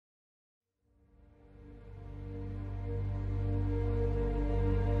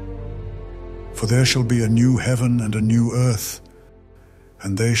For there shall be a new heaven and a new earth,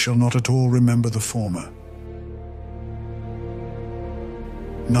 and they shall not at all remember the former.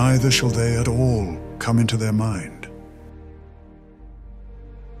 Neither shall they at all come into their mind.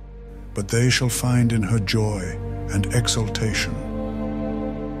 But they shall find in her joy and exultation.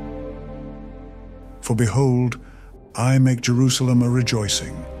 For behold, I make Jerusalem a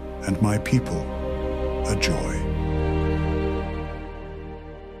rejoicing, and my people a joy.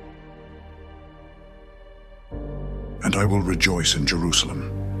 And I will rejoice in Jerusalem,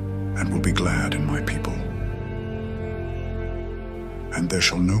 and will be glad in my people. And there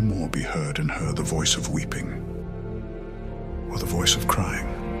shall no more be heard in her the voice of weeping, or the voice of crying.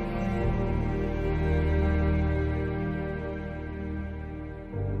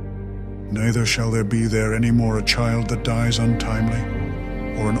 Neither shall there be there any more a child that dies untimely,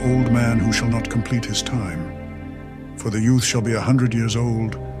 or an old man who shall not complete his time. For the youth shall be 100 years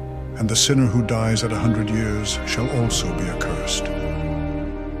old, and the sinner who dies at 100 years shall also be accursed.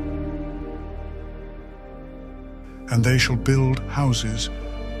 And they shall build houses,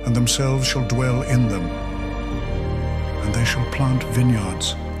 and themselves shall dwell in them. And they shall plant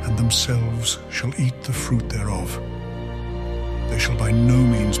vineyards, and themselves shall eat the fruit thereof. They shall by no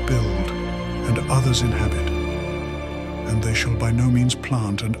means build, and others inhabit. And they shall by no means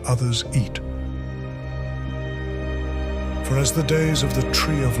plant, and others eat. For as the days of the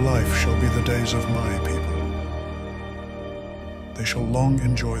tree of life shall be the days of my people. They shall long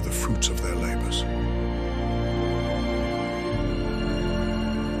enjoy the fruits of their labors.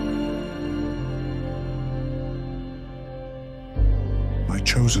 My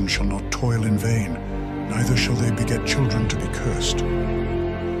chosen shall not toil in vain, neither shall they beget children to be cursed.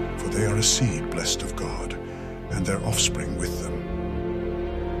 For they are a seed blessed of God, and their offspring with them.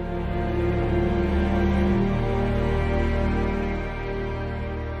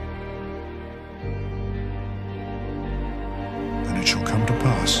 Then it shall come to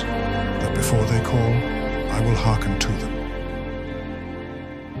pass that before they call, I will hearken to them.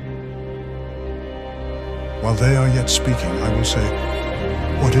 While they are yet speaking, I will say,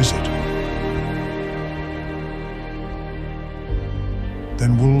 what is it?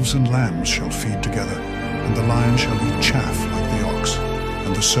 Then wolves and lambs shall feed together, and the lion shall eat chaff like the ox,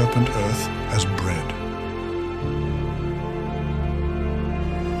 and the serpent earth as bread.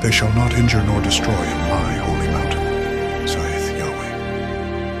 They shall not injure nor destroy in my holy mountain, saith Yahweh.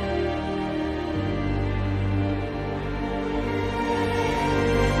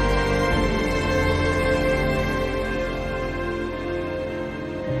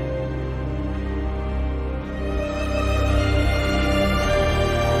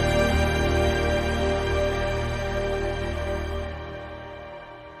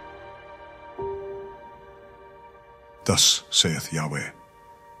 Thus saith Yahweh,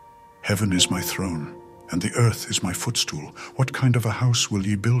 Heaven is my throne, and the earth is my footstool. What kind of a house will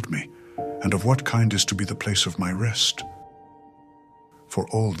ye build me? And of what kind is to be the place of my rest? For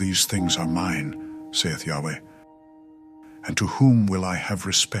all these things are mine, saith Yahweh. And to whom will I have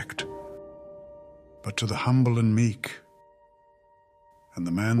respect? But to the humble and meek, and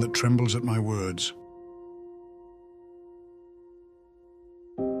the man that trembles at my words.